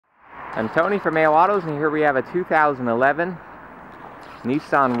I'm Tony from Mayo Autos, and here we have a 2011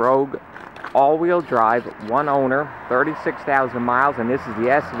 Nissan Rogue all-wheel drive, one owner, 36,000 miles, and this is the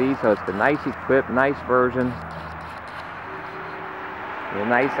SV, so it's the nice equipped, nice version. The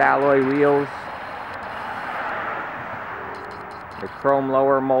nice alloy wheels, the chrome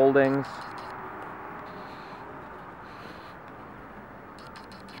lower moldings,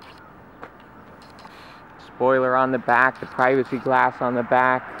 spoiler on the back, the privacy glass on the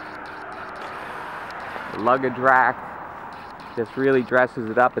back, the luggage rack. Just really dresses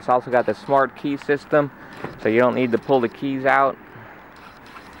it up. It's also got the smart key system, so you don't need to pull the keys out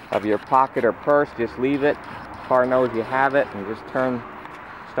of your pocket or purse. Just leave it. The car knows you have it, and you just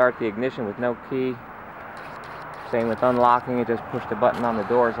start the ignition with no key. Same with unlocking it. Just push the button on the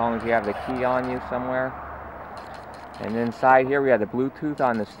door as long as you have the key on you somewhere. And inside here we have the Bluetooth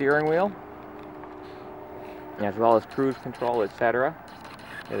on the steering wheel, as well as cruise control, etc.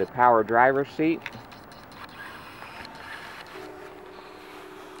 The power driver's seat.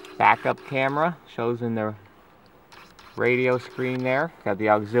 Backup camera shows in the radio screen there. Got the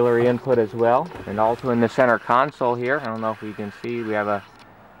auxiliary input as well, and also in the center console here, I don't know if you can see, we have a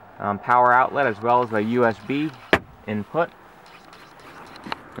power outlet as well as a USB input.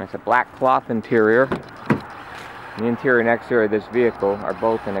 It's a black cloth interior. The interior and exterior of this vehicle are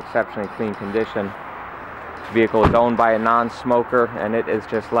both in exceptionally clean condition. This vehicle is owned by a non-smoker, and it is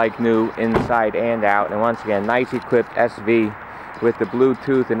just like new inside and out. And once again, nice equipped SV with the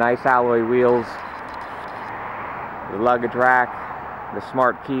Bluetooth, the nice alloy wheels, the luggage rack, the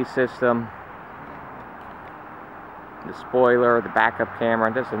smart key system, the spoiler, the backup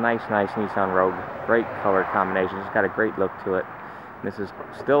camera, just a nice Nissan Rogue. Great color combination. It's got a great look to it. This is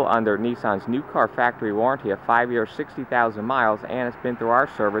still under Nissan's new car factory warranty of 5 years, 60,000 miles, and it's been through our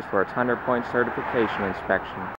service for its 100-point certification inspection.